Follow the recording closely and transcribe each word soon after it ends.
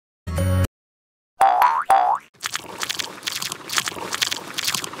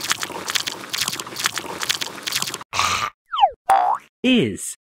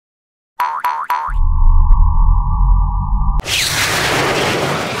is.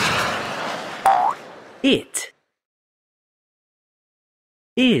 It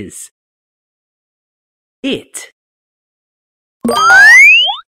is. It.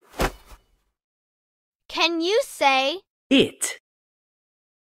 Can you say It.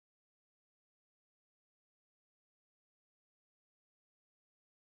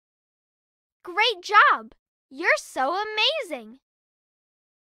 great job? You're so amazing.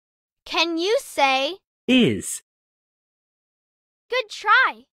 Can you say Is. good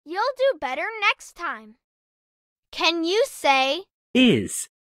try? You'll do better next time. Can you say Is.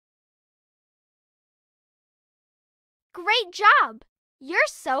 great job? You're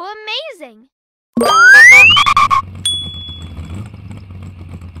so amazing.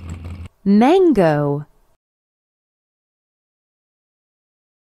 Mango.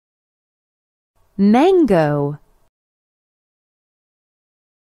 Mango.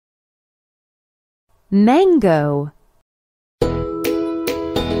 Mango.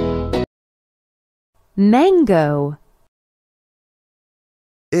 Mango.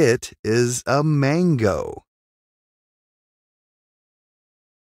 It is a mango.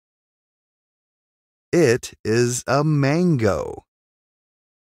 It is a mango.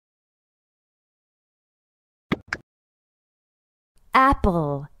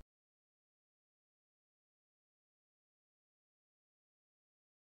 Apple.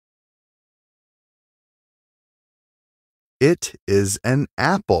 It is an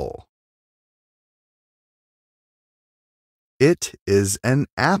apple. It is an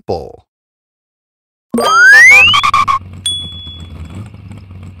apple.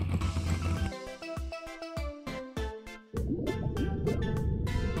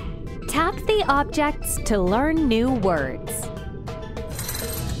 Tap the objects to learn new words.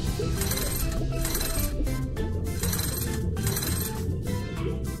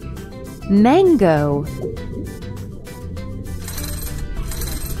 Mango.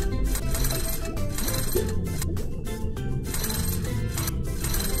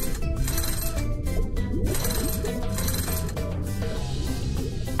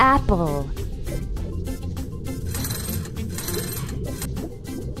 Apple.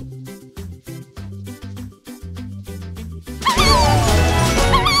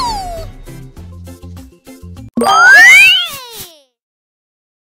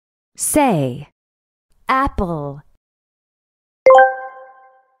 Say, apple.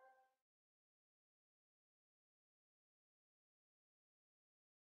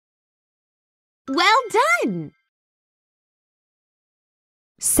 Well done.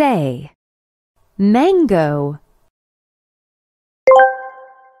 Say, mango.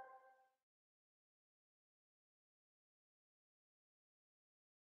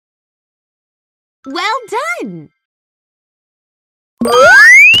 Well done.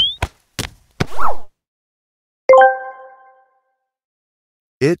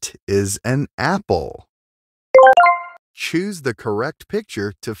 It is an apple. Choose the correct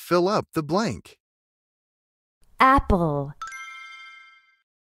picture to fill up the blank. Apple.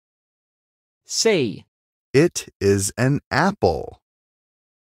 Say. It is an apple.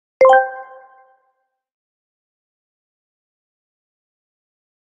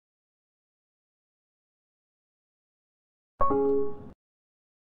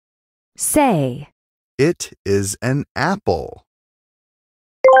 Say, It is an apple.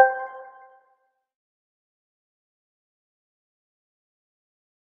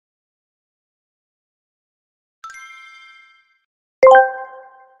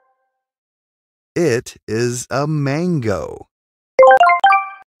 It is a mango.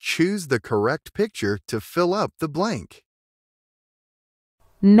 Choose the correct picture to fill up the blank.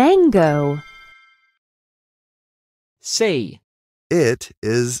 mango. Say. It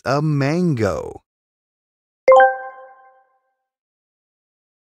is a mango.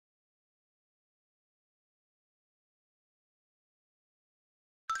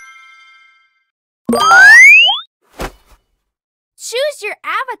 Choose your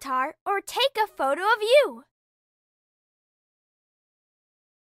avatar or take a photo of you.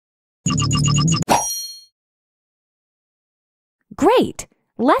 Great!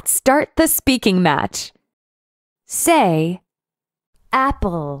 Let's start the speaking match. Say,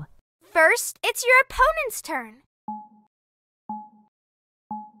 apple. First, it's your opponent's turn.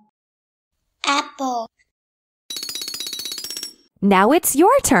 Apple. Now it's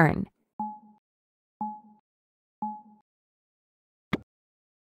your turn.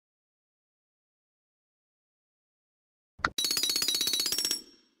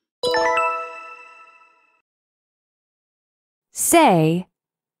 Say,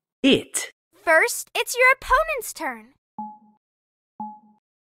 It. First, it's your opponent's turn.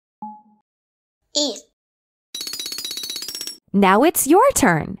 Is. Now it's your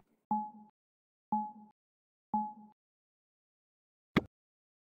turn.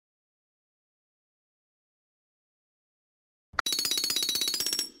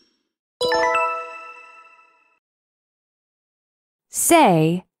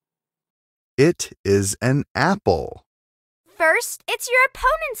 Say, It is an apple. First, it's your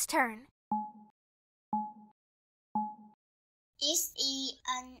opponent's turn. Is he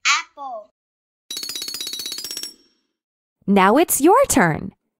an apple? now it's your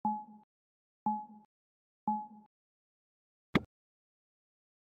turn.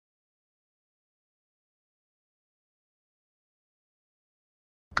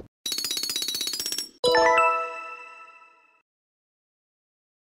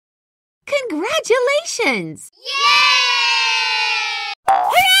 Congratulations! Yay!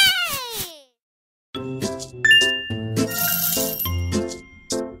 Hooray!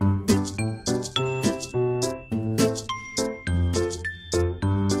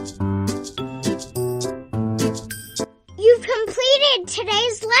 You've completed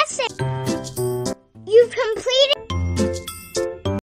today's lesson. You've completed